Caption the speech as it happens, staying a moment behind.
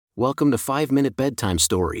Welcome to 5-Minute Bedtime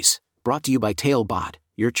Stories, brought to you by Talebot,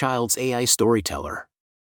 your child's AI storyteller.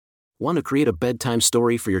 Want to create a bedtime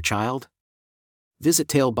story for your child? Visit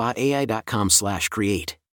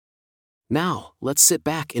talebotai.com/create. Now, let's sit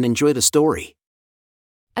back and enjoy the story.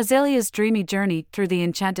 Azalea's Dreamy Journey Through the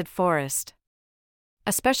Enchanted Forest.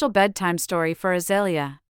 A special bedtime story for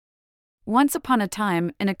Azalea. Once upon a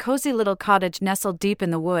time, in a cozy little cottage nestled deep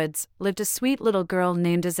in the woods, lived a sweet little girl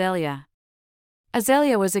named Azalea.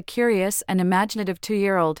 Azalea was a curious and imaginative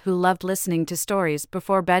 2-year-old who loved listening to stories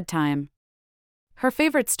before bedtime. Her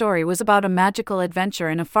favorite story was about a magical adventure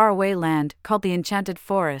in a faraway land called the Enchanted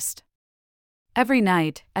Forest. Every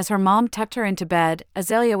night, as her mom tucked her into bed,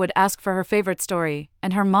 Azalea would ask for her favorite story,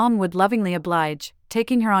 and her mom would lovingly oblige,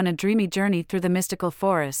 taking her on a dreamy journey through the mystical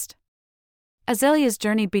forest. Azalea's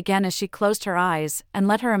journey began as she closed her eyes and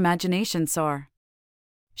let her imagination soar.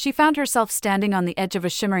 She found herself standing on the edge of a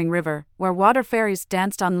shimmering river, where water fairies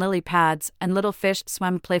danced on lily pads and little fish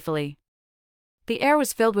swam playfully. The air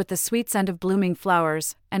was filled with the sweet scent of blooming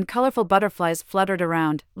flowers, and colorful butterflies fluttered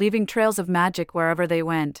around, leaving trails of magic wherever they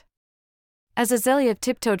went. As Azalea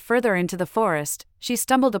tiptoed further into the forest, she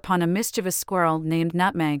stumbled upon a mischievous squirrel named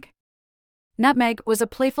Nutmeg. Nutmeg was a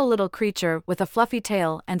playful little creature with a fluffy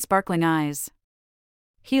tail and sparkling eyes.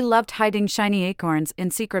 He loved hiding shiny acorns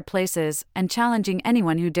in secret places and challenging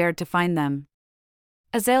anyone who dared to find them.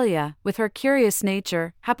 Azalea, with her curious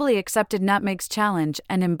nature, happily accepted Nutmeg's challenge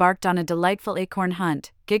and embarked on a delightful acorn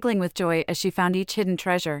hunt, giggling with joy as she found each hidden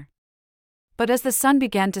treasure. But as the sun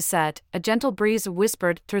began to set, a gentle breeze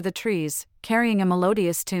whispered through the trees, carrying a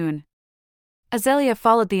melodious tune. Azalea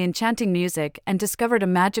followed the enchanting music and discovered a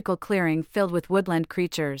magical clearing filled with woodland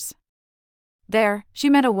creatures. There, she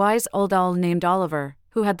met a wise old owl named Oliver,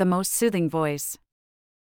 who had the most soothing voice.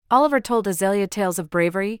 Oliver told Azalea tales of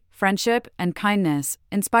bravery, friendship, and kindness,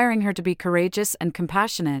 inspiring her to be courageous and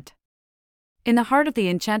compassionate. In the heart of the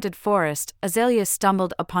enchanted forest, Azalea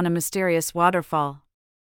stumbled upon a mysterious waterfall.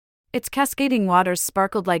 Its cascading waters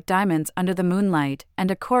sparkled like diamonds under the moonlight,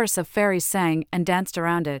 and a chorus of fairies sang and danced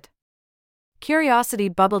around it. Curiosity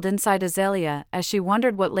bubbled inside Azalea as she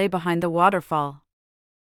wondered what lay behind the waterfall.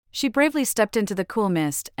 She bravely stepped into the cool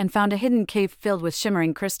mist and found a hidden cave filled with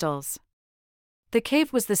shimmering crystals. The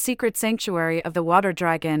cave was the secret sanctuary of the water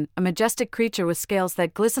dragon, a majestic creature with scales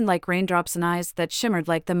that glistened like raindrops and eyes that shimmered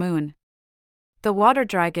like the moon. The water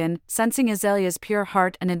dragon, sensing Azalea's pure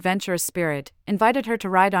heart and adventurous spirit, invited her to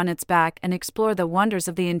ride on its back and explore the wonders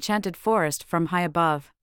of the enchanted forest from high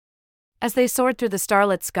above. As they soared through the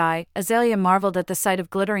starlit sky, Azalea marveled at the sight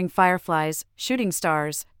of glittering fireflies, shooting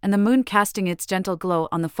stars, and the moon casting its gentle glow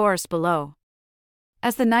on the forest below.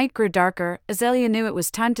 As the night grew darker, Azalea knew it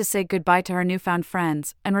was time to say goodbye to her newfound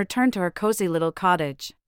friends and return to her cozy little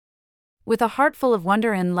cottage. With a heart full of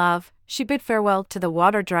wonder and love, she bid farewell to the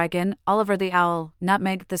water dragon, Oliver the owl,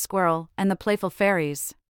 Nutmeg the squirrel, and the playful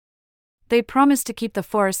fairies. They promised to keep the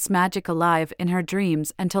forest's magic alive in her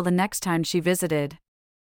dreams until the next time she visited.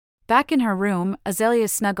 Back in her room, Azalea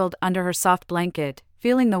snuggled under her soft blanket,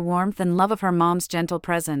 feeling the warmth and love of her mom's gentle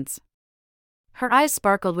presence. Her eyes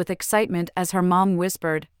sparkled with excitement as her mom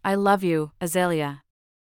whispered, "I love you, Azalea."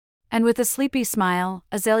 And with a sleepy smile,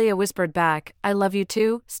 Azalea whispered back, "I love you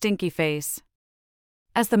too, stinky face."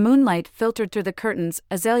 As the moonlight filtered through the curtains,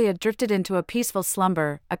 Azalea drifted into a peaceful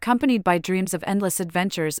slumber, accompanied by dreams of endless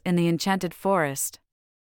adventures in the enchanted forest.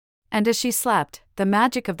 And as she slept, the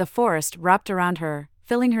magic of the forest wrapped around her,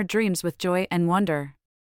 filling her dreams with joy and wonder.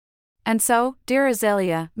 And so, dear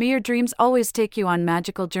Azalea, may your dreams always take you on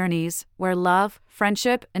magical journeys, where love,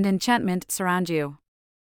 friendship, and enchantment surround you.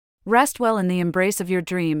 Rest well in the embrace of your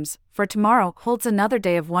dreams, for tomorrow holds another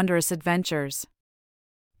day of wondrous adventures.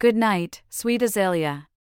 Good night, sweet Azalea.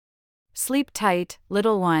 Sleep tight,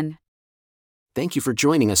 little one. Thank you for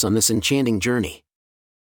joining us on this enchanting journey.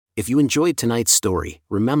 If you enjoyed tonight's story,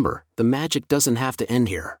 remember, the magic doesn't have to end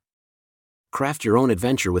here. Craft your own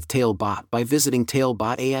adventure with Talebot by visiting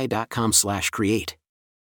talebotai.com/create.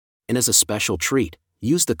 And as a special treat,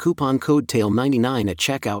 use the coupon code TALE99 at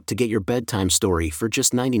checkout to get your bedtime story for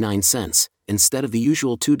just 99 cents, instead of the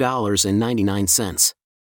usual $2.99.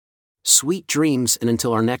 Sweet dreams, and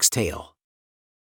until our next tale.